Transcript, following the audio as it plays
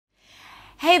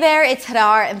Hey there, it's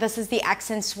Hadar and this is the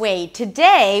Accent Way.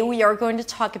 Today we are going to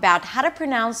talk about how to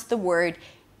pronounce the word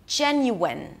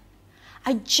genuine.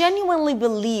 I genuinely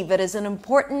believe it is an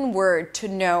important word to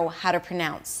know how to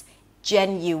pronounce.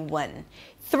 Genuine.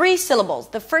 3 syllables.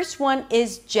 The first one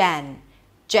is Jen.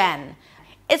 Jen.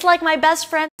 It's like my best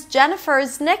friend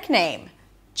Jennifer's nickname.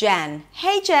 Jen.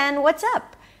 Hey Jen, what's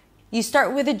up? You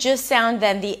start with the j sound,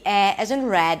 then the e as in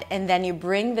red, and then you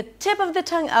bring the tip of the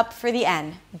tongue up for the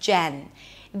n. Jen.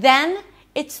 Then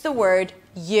it's the word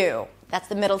you. That's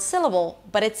the middle syllable,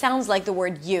 but it sounds like the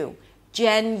word you.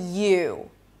 Jen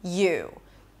you. You.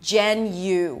 Jen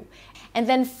you. And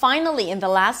then finally in the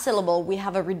last syllable we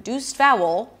have a reduced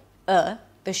vowel, the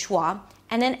schwa,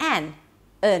 and an n,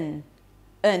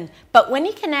 un. But when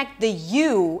you connect the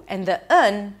u and the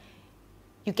un,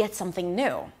 you get something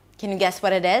new. Can you guess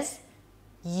what it is?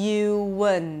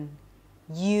 You-won.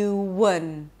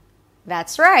 You-won.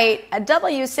 That's right, a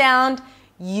W sound.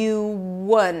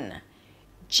 You-won.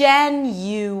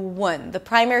 Genuine. The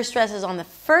primary stress is on the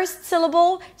first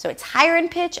syllable, so it's higher in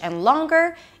pitch and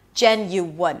longer.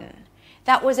 Genuine.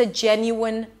 That was a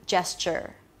genuine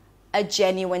gesture. A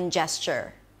genuine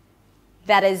gesture.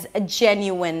 That is a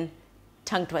genuine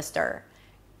tongue twister.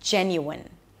 Genuine.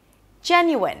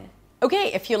 Genuine.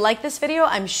 Okay, if you like this video,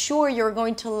 I'm sure you're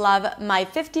going to love my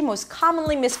 50 most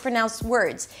commonly mispronounced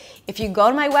words. If you go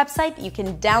to my website, you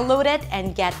can download it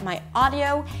and get my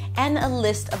audio and a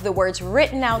list of the words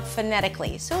written out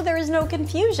phonetically, so there is no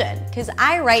confusion, because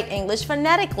I write English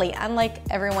phonetically, unlike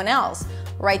everyone else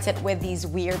writes it with these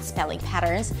weird spelling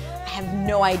patterns. I have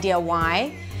no idea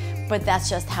why, but that's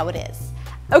just how it is.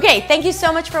 Okay, thank you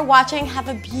so much for watching. Have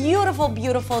a beautiful,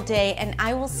 beautiful day, and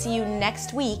I will see you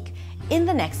next week in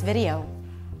the next video.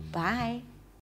 Bye.